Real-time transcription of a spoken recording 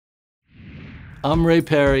I'm Rei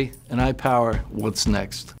Perri, and I power what's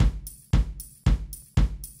next.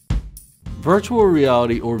 Virtual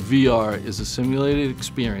reality, or VR, is a simulated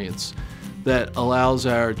experience that allows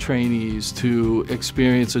our trainees to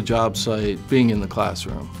experience a job site being in the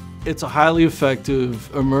classroom. It's a highly effective,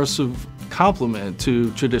 immersive complement to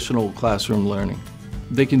traditional classroom learning.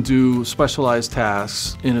 They can do specialized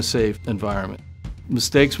tasks in a safe environment.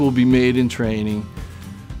 Mistakes will be made in training.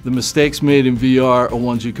 The mistakes made in VR are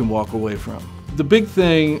ones you can walk away from. The big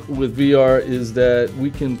thing with VR is that we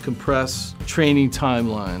can compress training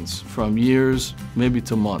timelines from years, maybe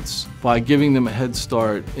to months, by giving them a head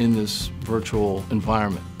start in this virtual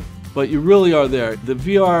environment. But you really are there. The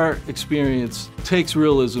VR experience takes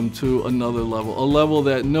realism to another level, a level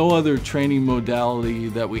that no other training modality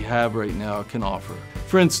that we have right now can offer.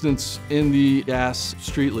 For instance, in the gas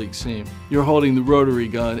street league scene, you're holding the rotary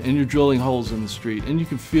gun and you're drilling holes in the street, and you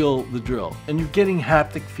can feel the drill. And you're getting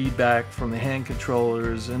haptic feedback from the hand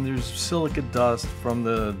controllers, and there's silica dust from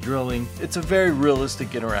the drilling. It's a very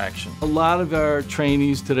realistic interaction. A lot of our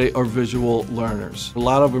trainees today are visual learners. A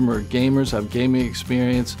lot of them are gamers, have gaming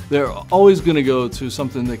experience. They're always going to go to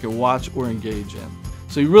something they can watch or engage in.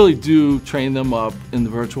 So you really do train them up in the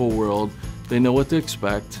virtual world. They know what to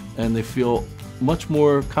expect, and they feel much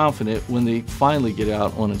more confident when they finally get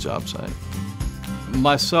out on a job site.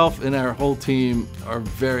 Myself and our whole team are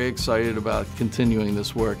very excited about continuing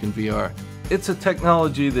this work in VR. It's a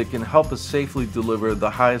technology that can help us safely deliver the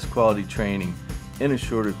highest quality training in a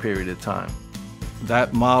shorter period of time.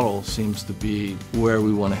 That model seems to be where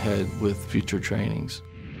we want to head with future trainings.